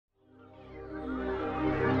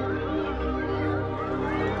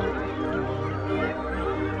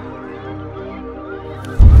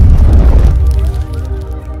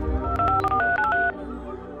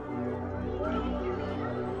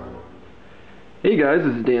Hey guys,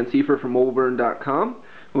 this is Dan Seifer from mobileburn.com.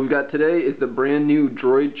 What we've got today is the brand new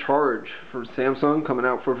DROID Charge from Samsung coming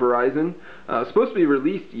out for Verizon. It's supposed to be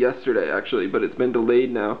released yesterday actually, but it's been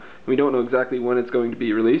delayed now. We don't know exactly when it's going to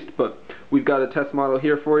be released, but we've got a test model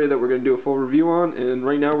here for you that we're going to do a full review on, and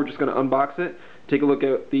right now we're just going to unbox it, take a look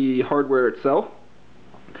at the hardware itself.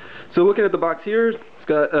 So looking at the box here, it's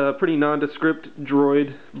got a pretty nondescript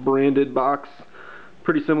DROID branded box,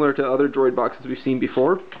 pretty similar to other DROID boxes we've seen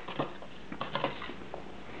before.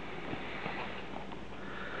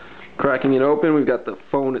 Cracking it open, we've got the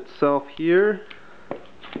phone itself here.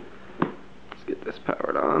 Let's get this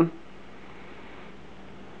powered on.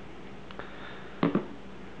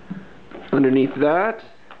 Underneath that,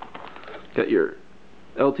 got your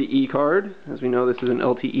LTE card. As we know, this is an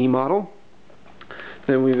LTE model.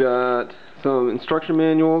 Then we've got some instruction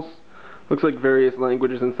manuals. Looks like various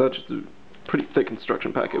languages and such. It's a pretty thick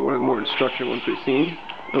instruction packet, one of the more instruction ones we've seen,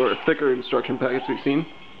 or thicker instruction packets we've seen.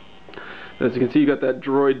 As you can see, you got that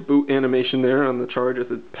DROID boot animation there on the Charge as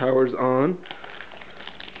it powers on.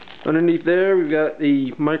 Underneath there, we've got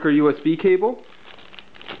the micro USB cable,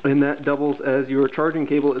 and that doubles as your charging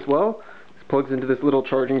cable as well. This plugs into this little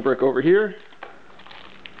charging brick over here,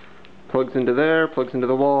 plugs into there, plugs into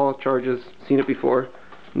the wall, charges. Seen it before,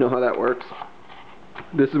 know how that works.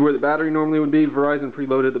 This is where the battery normally would be. Verizon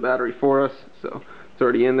preloaded the battery for us, so it's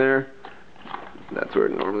already in there. That's where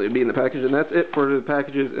it normally would be in the package, and that's it for the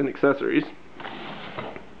packages and accessories.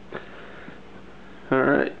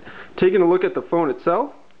 Alright, taking a look at the phone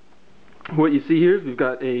itself, what you see here is we've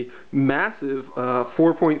got a massive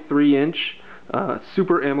 4.3 inch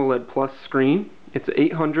Super AMOLED Plus screen. It's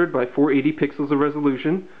 800 by 480 pixels of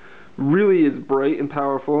resolution. Really is bright and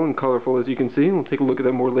powerful and colorful, as you can see. We'll take a look at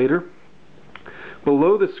that more later.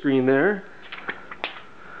 Below the screen there,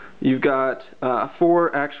 you've got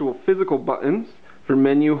 4 actual physical buttons for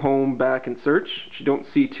menu, home, back, and search, which you don't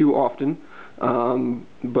see too often,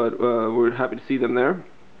 but we're happy to see them there.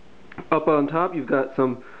 Up on top, you've got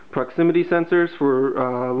some proximity sensors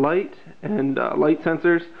for light and light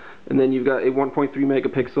sensors, and then you've got a 1.3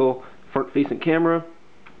 megapixel front-facing camera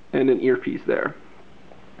and an earpiece there.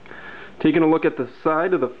 Taking a look at the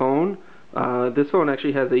side of the phone, this phone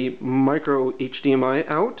actually has a micro HDMI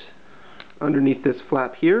out underneath this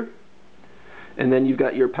flap here, and then you've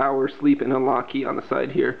got your power, sleep, and unlock key on the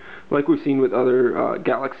side here, like we've seen with other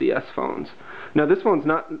Galaxy S phones. Now this phone's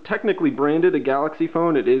not technically branded a Galaxy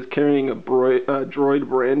phone, it is carrying a DROID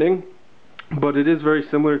branding, but it is very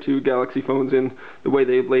similar to Galaxy phones in the way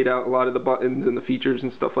they've laid out a lot of the buttons and the features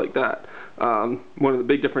and stuff like that. One of the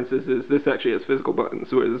big differences is this actually has physical buttons,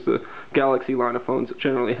 whereas the Galaxy line of phones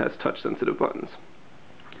generally has touch-sensitive buttons.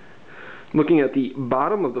 Looking at the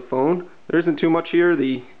bottom of the phone, there isn't too much here.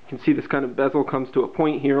 You can see this kind of bezel comes to a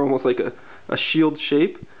point here, almost like a shield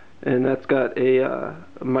shape, and that's got a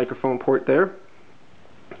microphone port there.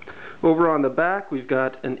 Over on the back, we've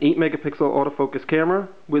got an 8 megapixel autofocus camera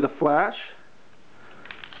with a flash.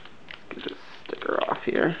 Get this sticker off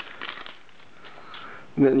here.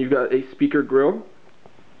 And then you've got a speaker grill.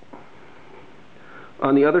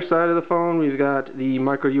 On the other side of the phone, we've got the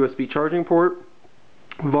micro USB charging port,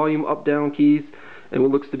 volume up-down keys, and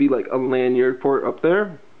what looks to be like a lanyard port up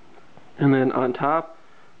there. And then on top,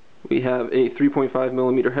 we have a 3.5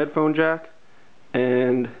 millimeter headphone jack,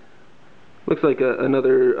 and looks like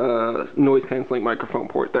another noise cancelling microphone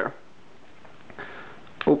port there.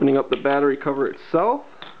 Opening up the battery cover itself,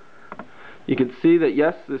 you can see that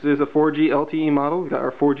yes, this is a 4G LTE model. We've got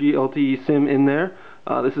our 4G LTE SIM in there.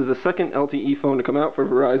 This is the second LTE phone to come out for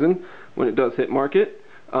Verizon when it does hit market,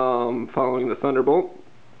 following the Thunderbolt.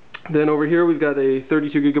 Then over here we've got a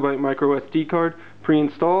 32 gigabyte micro SD card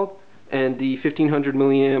pre-installed, and the 1500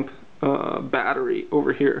 milliamp battery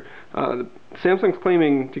over here. Samsung's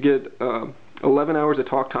claiming to get 11 hours of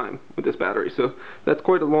talk time with this battery, so that's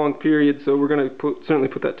quite a long period, so we're going to certainly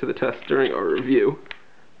put that to the test during our review.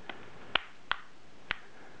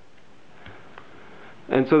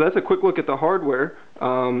 And so that's a quick look at the hardware.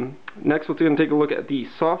 Next we're going to take a look at the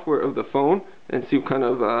software of the phone and see what kind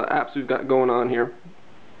of apps we've got going on here.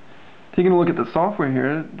 Taking a look at the software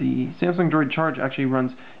here, the Samsung DROID Charge actually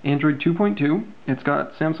runs Android 2.2. It's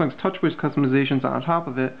got Samsung's TouchWiz customizations on top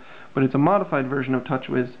of it, but it's a modified version of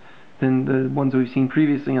TouchWiz than the ones that we've seen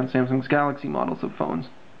previously on Samsung's Galaxy models of phones.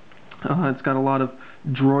 It's got a lot of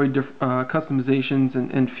DROID customizations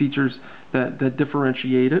and features that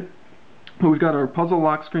differentiate it. We've got our puzzle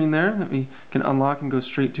lock screen there that we can unlock and go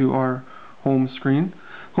straight to our home screen.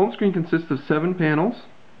 Home screen consists of 7 panels.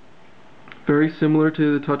 Very similar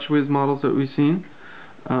to the TouchWiz models that we've seen.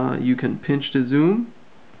 You can pinch to zoom,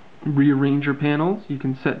 rearrange your panels. You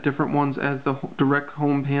can set different ones as the direct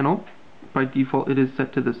home panel. by default it is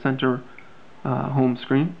set to the center home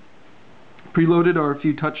screen. Preloaded are a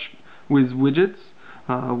few TouchWiz widgets,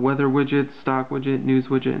 weather widget, stock widget, news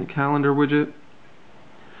widget, and calendar widget.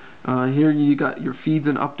 Here you got your feeds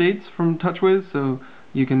and updates from TouchWiz, so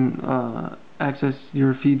you can access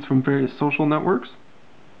your feeds from various social networks.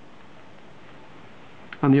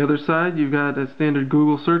 On the other side, you've got a standard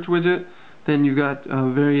Google search widget. Then you've got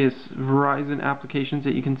various Verizon applications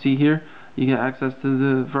that you can see here. You get access to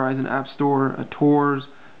the Verizon App Store, Tours,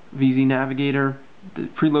 VZ Navigator,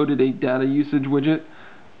 preloaded a data usage widget.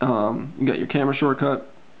 You got your camera shortcut,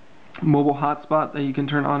 mobile hotspot that you can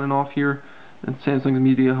turn on and off here, and Samsung's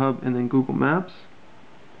Media Hub, and then Google Maps.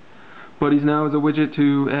 Buddies now is a widget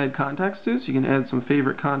to add contacts to, so you can add some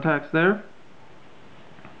favorite contacts there.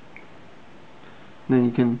 And then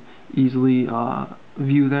you can easily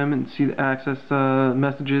view them and see the access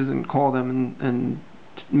messages and call them and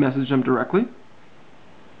message them directly.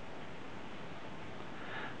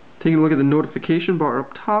 Taking a look at the notification bar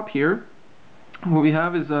up top here, what we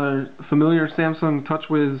have is a familiar Samsung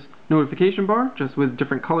TouchWiz notification bar, just with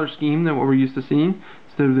different color scheme than what we're used to seeing.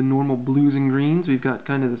 Instead of the normal blues and greens, we've got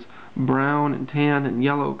kind of this brown and tan and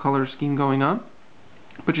yellow color scheme going on.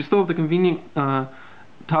 But you still have the convenient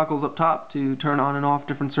toggles up top to turn on and off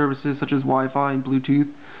different services such as Wi-Fi and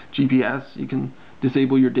Bluetooth, GPS. You can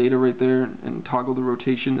disable your data right there and toggle the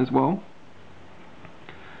rotation as well.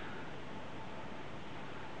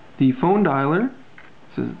 The phone dialer,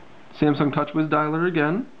 this is Samsung TouchWiz dialer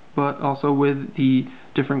again, but also with the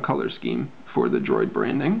different color scheme for the DROID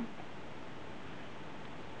branding.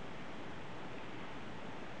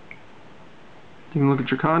 Taking a look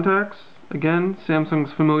at your contacts, again,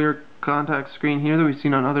 Samsung's familiar contact screen here that we've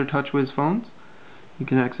seen on other TouchWiz phones. You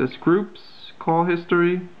can access groups, call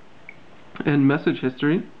history, and message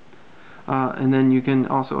history, and then you can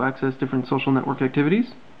also access different social network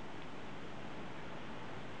activities.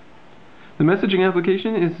 The messaging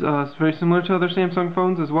application is very similar to other Samsung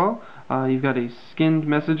phones as well. You've got a skinned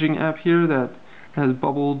messaging app here that has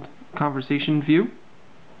bubbled conversation view.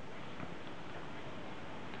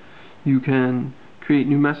 You can create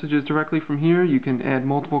new messages directly from here. You can add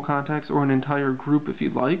multiple contacts or an entire group if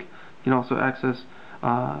you'd like. You can also access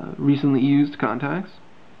recently used contacts.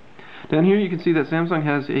 Down here you can see that Samsung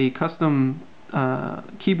has a custom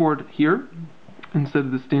keyboard here instead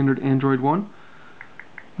of the standard Android one.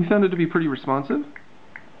 We found it to be pretty responsive,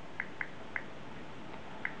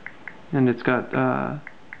 and it's got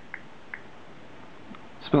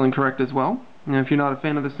spelling correct as well. Now if you're not a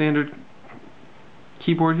fan of the standard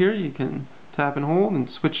keyboard here, you can tap and hold and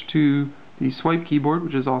switch to the swipe keyboard,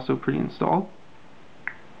 which is also pre-installed.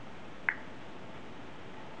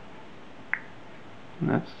 And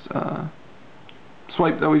that's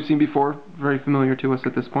swipe that we've seen before, very familiar to us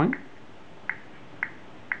at this point.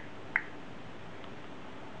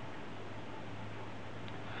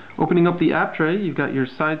 Opening up the app tray, you've got your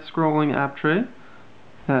side-scrolling app tray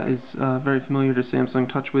that is very familiar to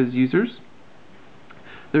Samsung TouchWiz users.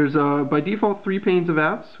 There's by default 3 panes of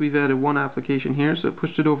apps. We've added 1 application here, so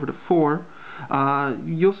pushed it over to 4.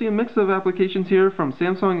 You'll see a mix of applications here from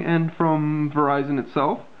Samsung and from Verizon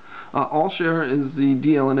itself. AllShare is the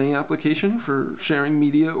DLNA application for sharing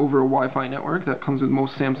media over a Wi-Fi network that comes with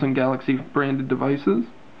most Samsung Galaxy branded devices.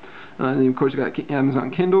 And of course you've got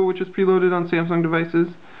Amazon Kindle, which is preloaded on Samsung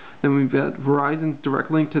devices. Then we've got Verizon's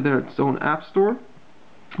direct link to its own app store,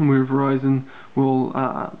 where Verizon will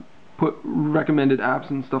put recommended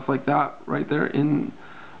apps and stuff like that right there in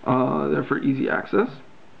there for easy access.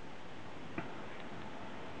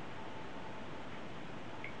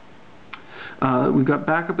 We've got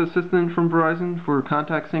Backup Assistant from Verizon for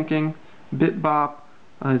contact syncing, BitBop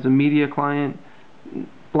is a media client,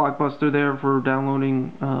 Blockbuster there for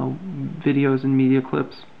downloading videos and media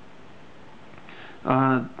clips.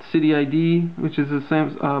 City ID, which is a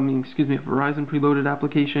Verizon preloaded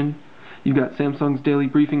application. You've got Samsung's Daily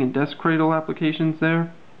Briefing and Desk Cradle applications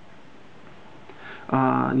there.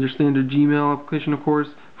 Your standard Gmail application, of course,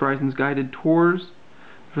 Verizon's Guided Tours.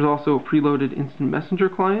 There's also a preloaded Instant Messenger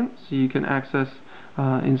client, so you can access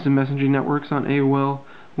instant messaging networks on AOL,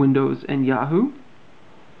 Windows, and Yahoo.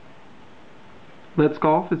 Let's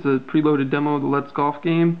Golf is a preloaded demo of the Let's Golf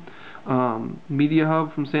game. Media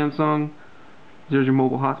Hub from Samsung. There's your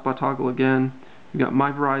mobile hotspot toggle again. You've got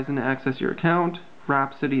My Verizon to access your account.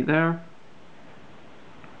 Rhapsody there.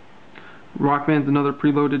 Rock Band's another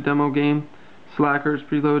preloaded demo game. Slacker's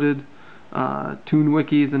preloaded.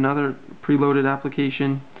 TuneWiki is another preloaded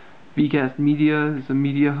application. VCast Media is a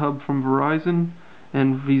media hub from Verizon,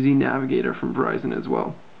 and VZ Navigator from Verizon as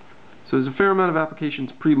well. So there's a fair amount of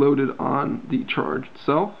applications preloaded on the Charge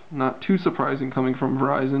itself. Not too surprising coming from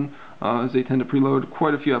Verizon, as they tend to preload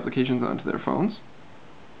quite a few applications onto their phones.